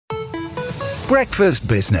Breakfast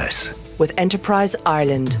Business with Enterprise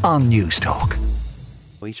Ireland on Newstalk.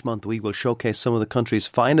 Each month we will showcase some of the country's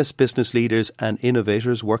finest business leaders and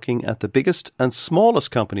innovators working at the biggest and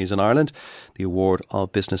smallest companies in Ireland. The award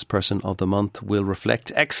of Business Person of the Month will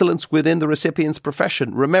reflect excellence within the recipient's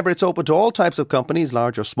profession. Remember, it's open to all types of companies,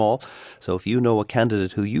 large or small. So if you know a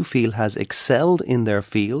candidate who you feel has excelled in their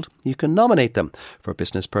field, you can nominate them for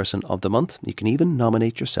Business Person of the Month. You can even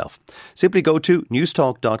nominate yourself. Simply go to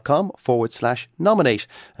newstalk.com/nominate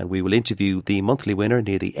and we will interview the monthly winner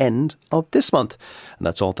near the end of this month.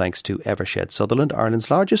 And that's all thanks to Evershed Sutherland,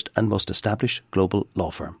 Ireland's largest and most established global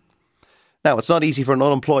law firm. Now, it's not easy for an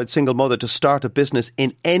unemployed single mother to start a business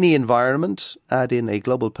in any environment. Add in a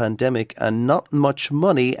global pandemic and not much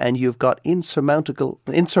money and you've got insurmountable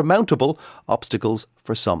obstacles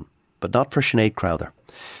for some, but not for Sinead Crowther,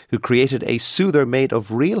 who created a soother made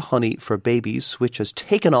of real honey for babies, which has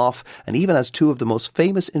taken off and even has two of the most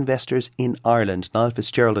famous investors in Ireland, Niall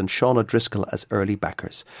Fitzgerald and Sean O'Driscoll, as early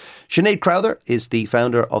backers. Sinead Crowther is the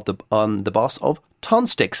founder of the boss of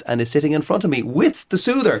Tonsticks and is sitting in front of me with the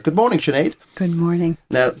soother. Good morning, Sinead. Good morning.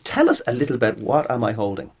 Now, tell us a little bit, what am I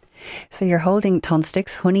holding? So you're holding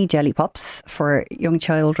Tonsticks honey jelly pops for young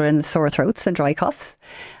children's sore throats and dry coughs.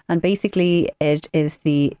 And basically it is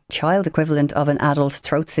the child equivalent of an adult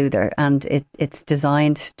throat soother, and it's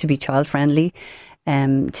designed to be child friendly,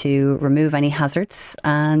 to remove any hazards.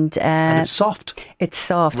 And it's soft. It's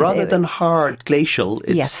soft. Rather than hard glacial,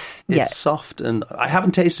 it's soft. And I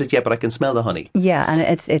haven't tasted it yet, but I can smell the honey. Yeah, and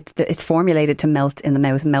it's formulated to melt in the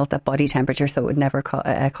mouth, melt at body temperature, so it would never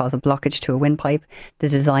cause a blockage to a windpipe. The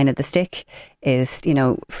design of the stick is,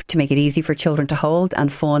 to make it easy for children to hold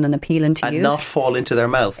and fun and appealing to use. And not fall into their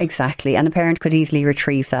mouth. Exactly. And a parent could easily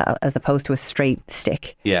retrieve that as opposed to a straight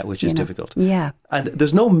stick. Yeah, which is difficult. Yeah. And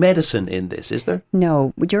there's no medicine in this, is there?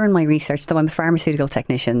 No. During my research, though, I'm a pharmaceutical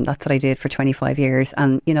technician. That's what I did for 25 years.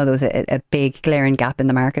 And, there was a big glaring gap in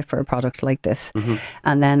the market for a product like this. Mm-hmm.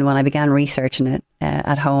 And then when I began researching it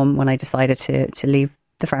at home, when I decided to leave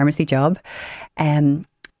the pharmacy job,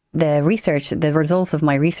 the results of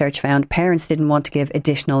my research found parents didn't want to give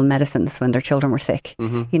additional medicines when their children were sick.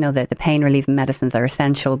 Mm-hmm. The pain relieving medicines are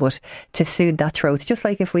essential, but to soothe that throat, just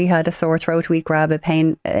like if we had a sore throat, we'd grab a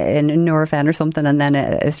Nurofen or something and then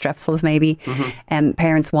a Strepsils maybe. Mm-hmm.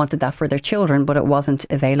 Parents wanted that for their children, but it wasn't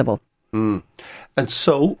available. Mm. And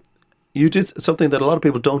so you did something that a lot of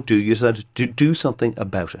people don't do. You decided to do something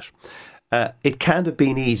about it. It can't have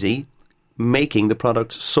been easy making the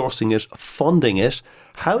product, sourcing it, funding it.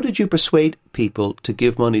 How did you persuade people to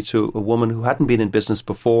give money to a woman who hadn't been in business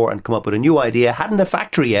before and come up with a new idea, hadn't a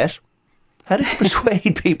factory yet? How did you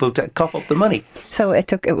persuade people to cough up the money? So it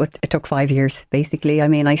took 5 years, basically. I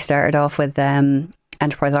mean, I started off with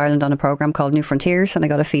Enterprise Ireland on a programme called New Frontiers, and I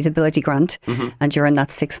got a feasibility grant. Mm-hmm. And during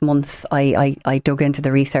that 6 months, I dug into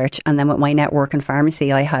the research. And then with my network in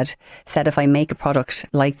pharmacy, I had said, if I make a product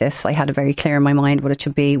like this, I had it very clear in my mind what it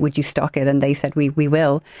should be. Would you stock it? And they said, we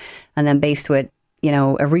will. And then based with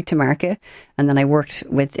a route to market. And then I worked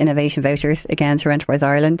with Innovation Vouchers, again, through Enterprise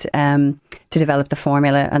Ireland, to develop the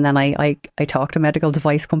formula. And then I talked a medical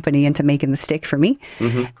device company into making the stick for me.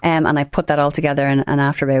 Mm-hmm. And I put that all together. And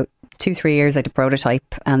after about 2-3 years, I did a prototype.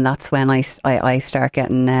 And that's when I start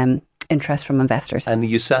getting interest from investors. And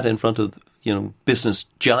you sat in front of business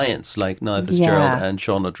giants like Niall Fitzgerald and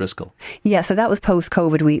Sean O'Driscoll. Yeah, so that was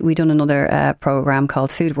post-COVID. We done another programme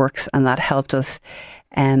called Foodworks, and that helped us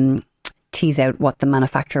tease out what the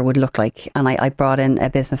manufacturer would look like. And I brought in a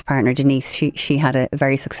business partner, Denise. She had a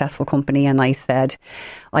very successful company, and I said,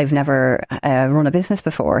 I've never run a business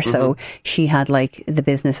before. Mm-hmm. So she had the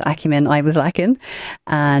business acumen I was lacking,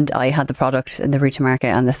 and I had the product and the route to market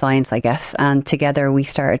and the science, I guess. And together we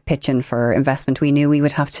started pitching for investment. We knew we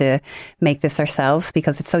would have to make this ourselves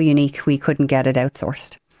because it's so unique, we couldn't get it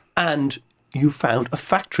outsourced. And you found a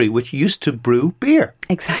factory which used to brew beer.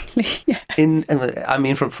 Exactly. Yeah.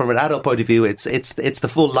 From an adult point of view, it's the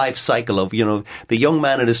full life cycle of the young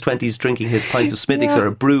man in his 20s drinking his pints of Smithwick's that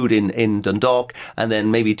are brewed in Dundalk, and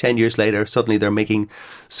then maybe 10 years later, suddenly they're making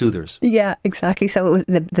soothers. Yeah, exactly. So it was,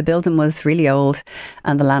 the building was really old,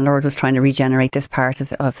 and the landlord was trying to regenerate this part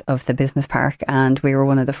of the business park, and we were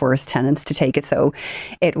one of the first tenants to take it. So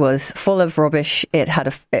it was full of rubbish. It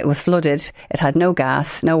was flooded. It had no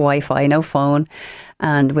gas, no Wi-Fi, no phone.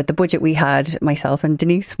 And with the budget we had, myself and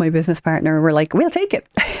Denise, my business partner, were like, we'll take it.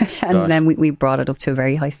 And then we brought it up to a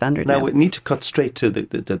very high standard. Now we need to cut straight to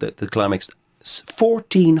the climax.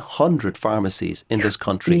 1,400 pharmacies in this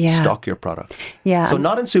country stock your product. Yeah. So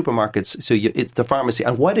not in supermarkets, so it's the pharmacy.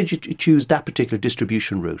 And why did you choose that particular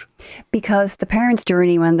distribution route? Because the parent's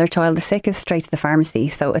journey when their child is sick is straight to the pharmacy.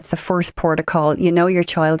 So it's the first port of call. You know your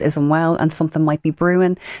child is unwell and something might be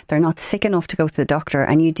brewing. They're not sick enough to go to the doctor,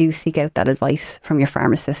 and you do seek out that advice from your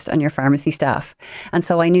pharmacist and your pharmacy staff. And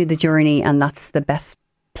so I knew the journey, and that's the best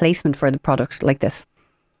placement for the product like this.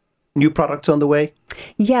 New products on the way?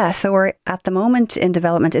 Yeah, so we're at the moment in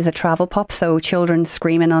development is a travel pop, so children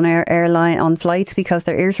screaming on airline on flights because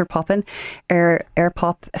their ears are popping. Air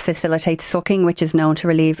pop facilitates sucking, which is known to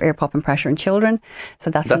relieve ear popping pressure in children. So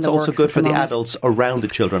that's also good for the adults around the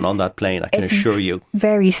children on that plane, I can assure you.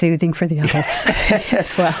 Very soothing for the adults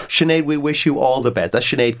as well. Sinead, we wish you all the best. That's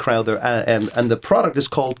Sinead Crowther, and the product is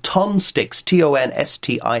called Tonstix,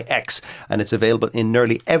 Tonstix, and it's available in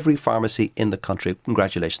nearly every pharmacy in the country.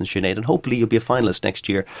 Congratulations, Sinead, and hopefully you'll be a finalist next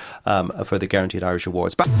year for the Guaranteed Irish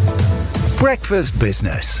Awards. Breakfast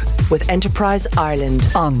Business with Enterprise Ireland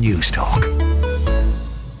on Newstalk.